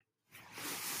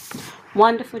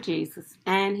Wonderful Jesus,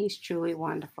 and He's truly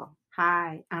wonderful.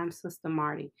 Hi, I'm Sister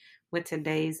Marty with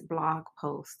today's blog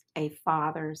post, A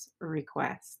Father's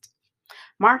Request.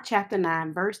 Mark chapter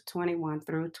 9, verse 21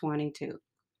 through 22.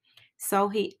 So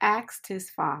he asked his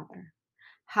father,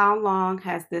 how long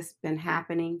has this been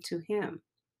happening to him?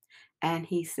 And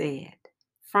he said,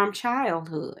 from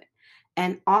childhood.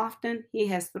 And often he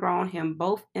has thrown him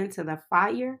both into the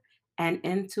fire and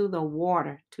into the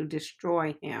water to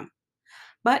destroy him.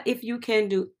 But if you can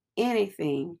do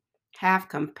anything, have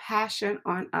compassion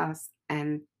on us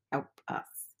and help us.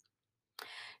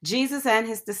 Jesus and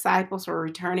his disciples were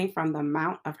returning from the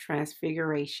Mount of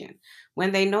Transfiguration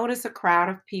when they noticed a crowd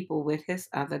of people with his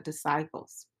other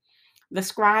disciples. The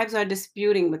scribes are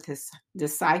disputing with his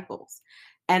disciples,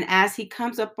 and as he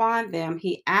comes upon them,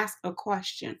 he asks a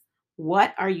question.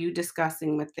 What are you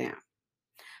discussing with them?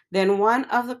 Then one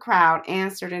of the crowd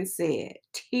answered and said,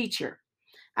 Teacher,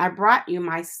 I brought you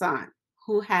my son,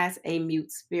 who has a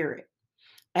mute spirit,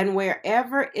 and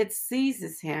wherever it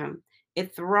seizes him,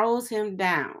 it throws him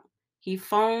down. He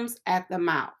foams at the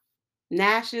mouth,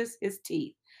 gnashes his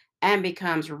teeth, and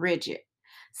becomes rigid.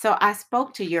 So I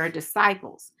spoke to your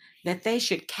disciples that they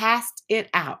should cast it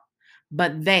out,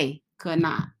 but they could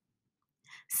not.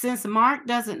 Since Mark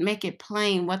doesn't make it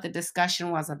plain what the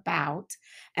discussion was about,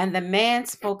 and the man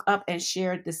spoke up and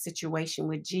shared the situation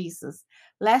with Jesus,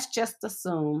 let's just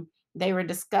assume they were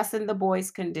discussing the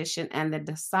boy's condition and the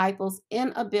disciples'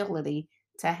 inability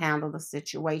to handle the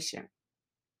situation.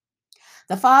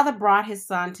 The father brought his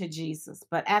son to Jesus,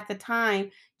 but at the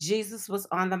time, Jesus was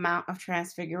on the Mount of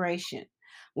Transfiguration.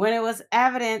 When it was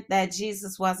evident that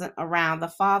Jesus wasn't around, the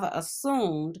father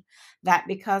assumed that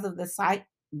because of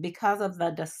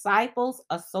the disciples'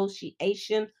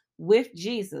 association with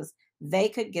Jesus, they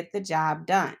could get the job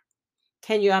done.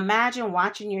 Can you imagine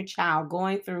watching your child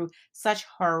going through such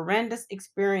horrendous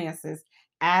experiences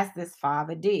as this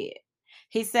father did?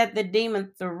 He said the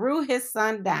demon threw his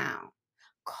son down,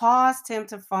 caused him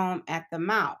to foam at the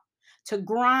mouth, to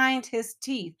grind his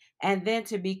teeth, and then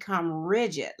to become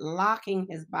rigid, locking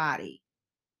his body.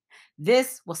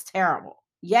 This was terrible.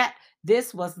 Yet,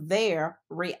 this was their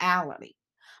reality.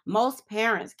 Most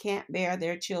parents can't bear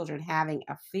their children having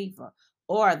a fever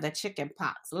or the chicken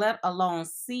pox, let alone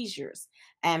seizures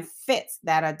and fits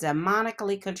that are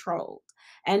demonically controlled.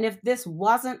 And if this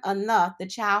wasn't enough, the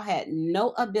child had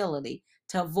no ability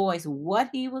to voice what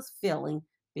he was feeling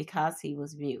because he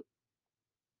was mute.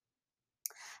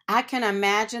 I can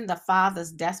imagine the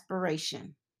father's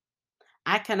desperation.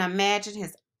 I can imagine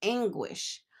his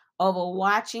anguish over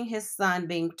watching his son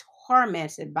being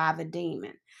tormented by the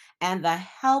demon and the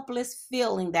helpless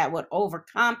feeling that would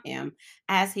overcome him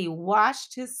as he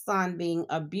watched his son being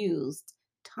abused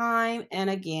time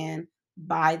and again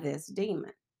by this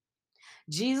demon.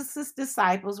 Jesus'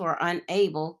 disciples were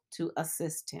unable to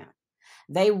assist him.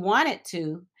 They wanted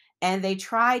to, and they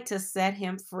tried to set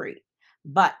him free,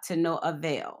 but to no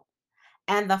avail,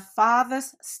 and the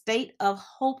father's state of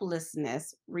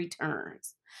hopelessness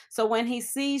returns. So when he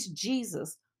sees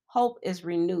Jesus, hope is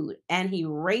renewed, and he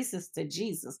races to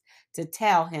Jesus to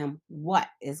tell him what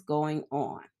is going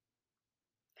on.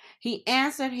 He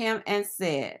answered him and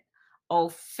said, O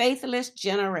faithless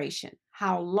generation,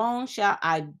 how long shall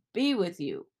I be with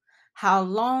you? How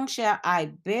long shall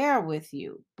I bear with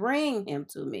you? Bring him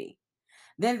to me.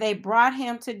 Then they brought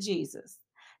him to Jesus.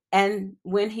 And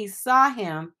when he saw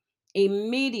him,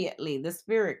 immediately the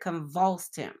spirit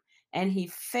convulsed him, and he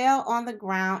fell on the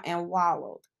ground and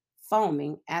wallowed,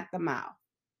 foaming at the mouth.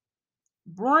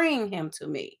 Bring him to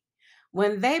me.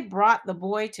 When they brought the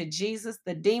boy to Jesus,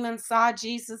 the demon saw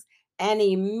Jesus and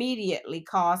immediately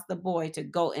caused the boy to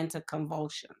go into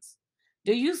convulsions.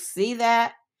 Do you see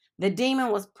that? The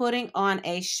demon was putting on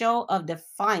a show of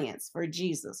defiance for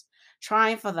Jesus,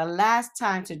 trying for the last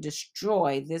time to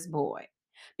destroy this boy.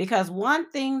 Because one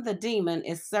thing the demon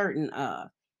is certain of,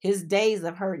 his days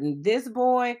of hurting this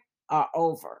boy are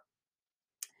over.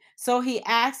 So he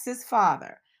asked his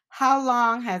father, how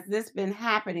long has this been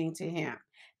happening to him?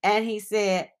 And he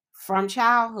said, from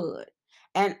childhood.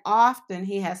 And often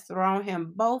he has thrown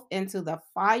him both into the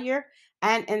fire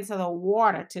and into the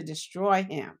water to destroy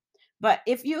him. But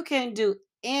if you can do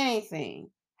anything,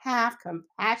 have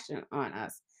compassion on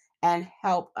us and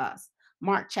help us.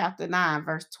 Mark chapter 9,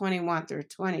 verse 21 through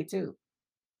 22.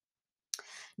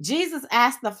 Jesus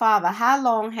asked the father how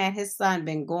long had his son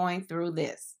been going through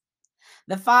this.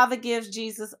 The father gives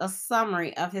Jesus a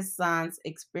summary of his son's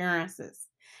experiences.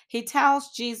 He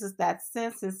tells Jesus that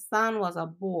since his son was a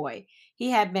boy,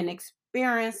 he had been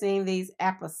experiencing these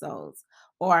episodes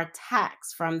or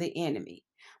attacks from the enemy.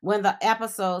 When the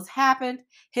episodes happened,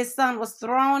 his son was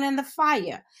thrown in the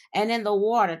fire and in the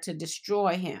water to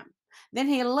destroy him. Then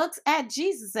he looks at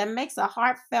Jesus and makes a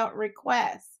heartfelt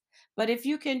request. But if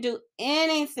you can do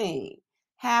anything,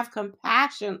 have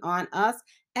compassion on us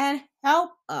and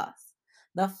help us.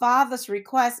 The Father's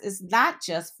request is not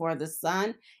just for the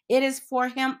Son, it is for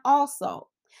him also.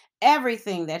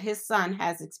 Everything that his son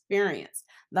has experienced,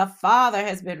 the Father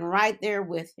has been right there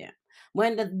with him.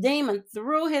 When the demon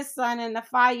threw his son in the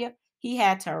fire, he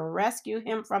had to rescue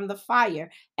him from the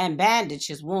fire and bandage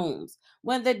his wounds.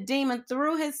 When the demon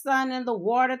threw his son in the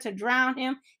water to drown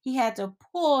him, he had to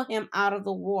pull him out of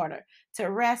the water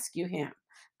to rescue him.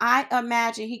 I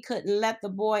imagine he couldn't let the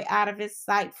boy out of his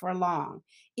sight for long.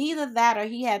 Either that or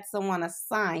he had someone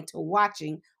assigned to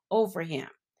watching over him.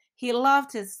 He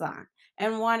loved his son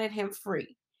and wanted him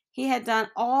free. He had done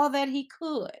all that he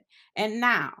could, and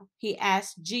now he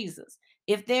asked Jesus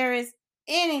if there is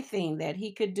anything that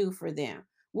he could do for them.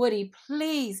 Would he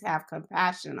please have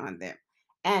compassion on them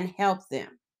and help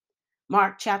them?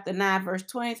 Mark chapter 9, verse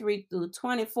 23 through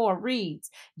 24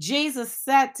 reads, Jesus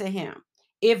said to him,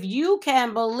 if you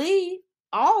can believe,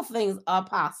 all things are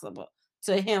possible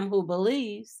to him who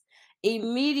believes.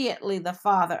 Immediately the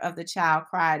father of the child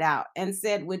cried out and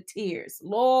said with tears,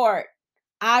 Lord,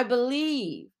 I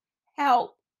believe.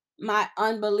 Help my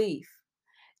unbelief.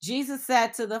 Jesus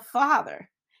said to the father,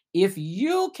 if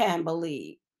you can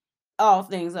believe, all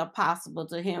things are possible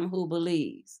to him who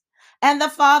believes. And the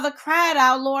father cried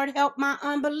out, Lord, help my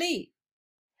unbelief.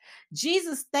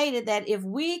 Jesus stated that if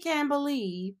we can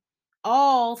believe,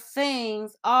 all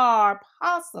things are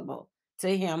possible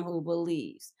to him who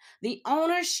believes. The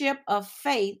ownership of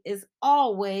faith is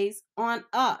always on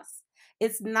us.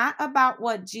 It's not about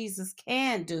what Jesus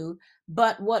can do,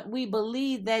 but what we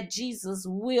believe that Jesus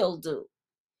will do.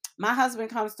 My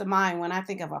husband comes to mind when I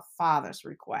think of a father's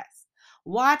request.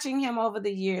 Watching him over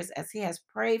the years as he has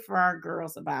prayed for our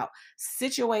girls about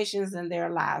situations in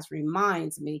their lives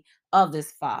reminds me of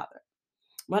this father.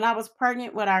 When I was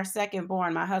pregnant with our second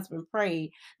born, my husband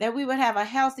prayed that we would have a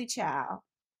healthy child,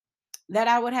 that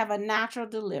I would have a natural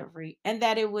delivery, and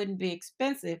that it wouldn't be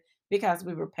expensive because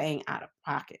we were paying out of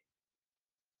pocket.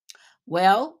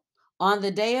 Well, on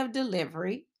the day of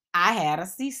delivery, I had a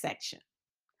C section.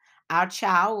 Our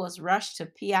child was rushed to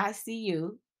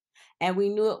PICU, and we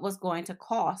knew it was going to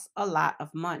cost a lot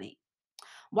of money.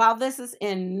 While this is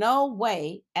in no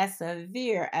way as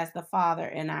severe as the father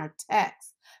in our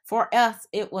text, for us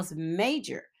it was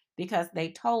major because they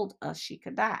told us she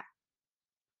could die.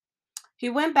 He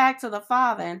went back to the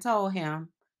father and told him,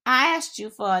 I asked you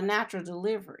for a natural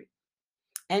delivery,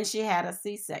 and she had a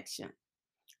C section.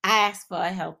 I asked for a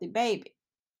healthy baby,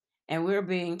 and we're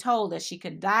being told that she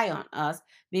could die on us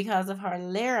because of her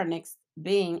larynx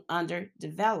being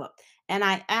underdeveloped. And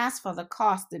I asked for the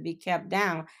cost to be kept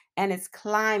down, and it's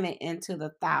climbing into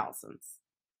the thousands.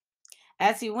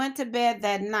 As he went to bed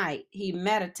that night, he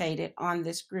meditated on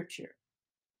this scripture.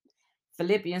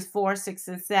 Philippians 4, 6,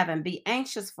 and 7. Be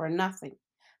anxious for nothing,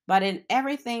 but in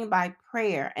everything by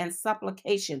prayer and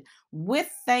supplication with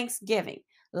thanksgiving,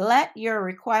 let your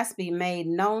requests be made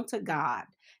known to God.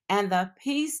 And the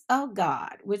peace of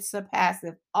God, which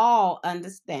surpasseth all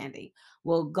understanding,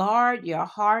 will guard your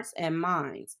hearts and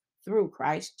minds through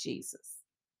Christ Jesus.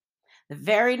 The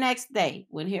very next day,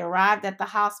 when he arrived at the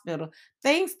hospital,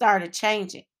 things started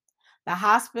changing. The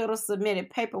hospital submitted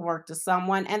paperwork to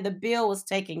someone, and the bill was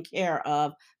taken care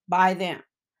of by them.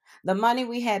 The money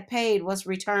we had paid was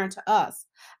returned to us.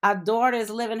 Our daughter is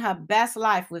living her best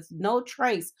life with no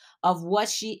trace of what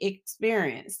she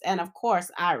experienced. And of course,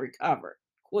 I recovered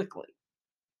quickly.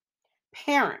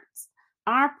 Parents,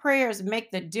 our prayers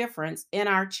make the difference in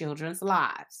our children's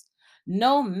lives,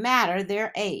 no matter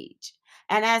their age.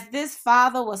 And as this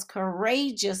father was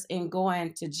courageous in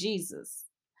going to Jesus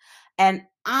and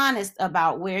honest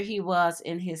about where he was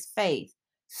in his faith,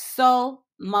 so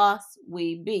must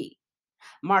we be.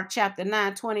 Mark chapter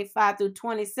 9, 25 through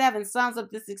 27 sums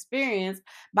up this experience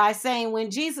by saying,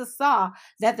 when Jesus saw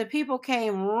that the people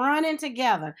came running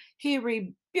together, he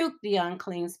rebuked the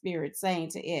unclean spirit, saying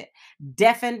to it,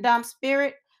 deaf and dumb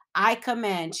spirit, I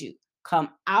command you, come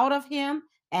out of him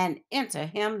and enter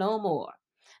him no more.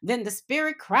 Then the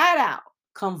spirit cried out,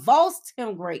 convulsed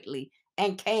him greatly,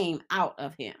 and came out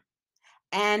of him.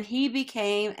 And he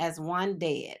became as one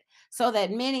dead, so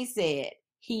that many said,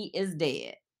 he is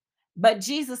dead. But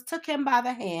Jesus took him by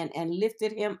the hand and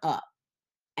lifted him up,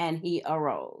 and he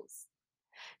arose.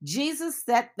 Jesus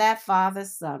set that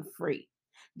father's son free.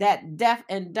 That deaf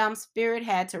and dumb spirit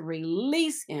had to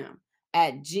release him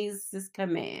at Jesus'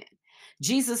 command.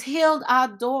 Jesus healed our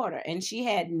daughter, and she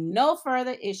had no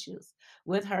further issues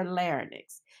with her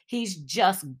larynx. He's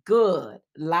just good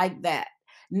like that.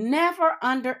 Never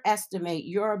underestimate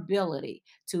your ability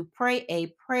to pray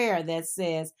a prayer that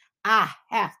says, I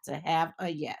have to have a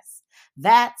yes.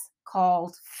 That's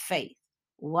called faith.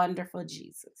 Wonderful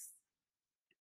Jesus.